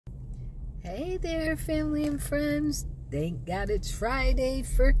Hey there, family and friends. Thank God it's Friday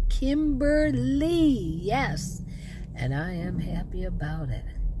for Kimberly. Yes, and I am happy about it.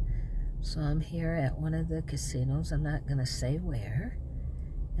 So I'm here at one of the casinos. I'm not going to say where.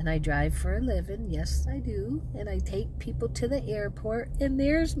 And I drive for a living. Yes, I do. And I take people to the airport. And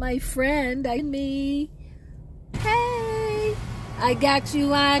there's my friend, me. Hey, I got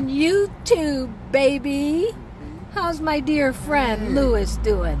you on YouTube, baby. How's my dear friend Lewis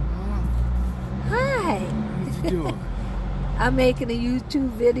doing? Hi. What you doing? I'm making a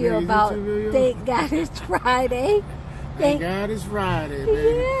YouTube video about Thank God It's Friday. Thank God it's Friday,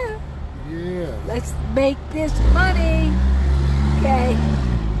 baby. Yeah. Let's make this money. Okay.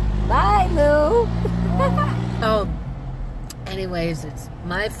 Bye, Lou. Anyways, it's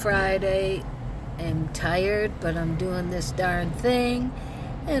my Friday. I'm tired, but I'm doing this darn thing.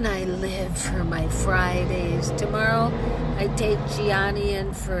 And I live for my Fridays. Tomorrow, I take Gianni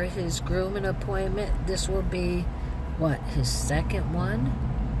in for his grooming appointment. This will be, what, his second one?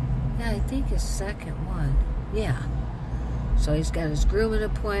 Yeah, I think his second one. Yeah. So he's got his grooming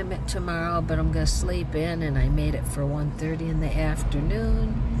appointment tomorrow, but I'm going to sleep in, and I made it for 1:30 in the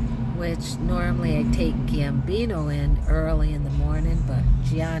afternoon, which normally I take Gambino in early in the morning, but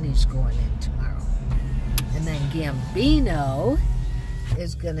Gianni's going in tomorrow. And then Gambino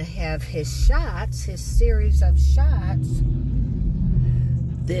is going to have his shots, his series of shots,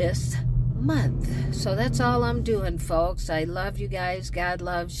 this month. So that's all I'm doing, folks. I love you guys. God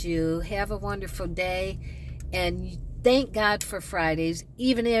loves you. Have a wonderful day. And thank God for Fridays,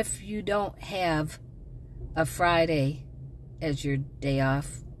 even if you don't have a Friday as your day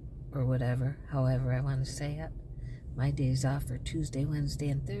off or whatever, however I want to say it. My days off are Tuesday, Wednesday,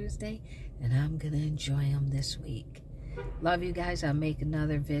 and Thursday, and I'm going to enjoy them this week. Love you guys. I'll make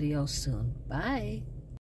another video soon. Bye.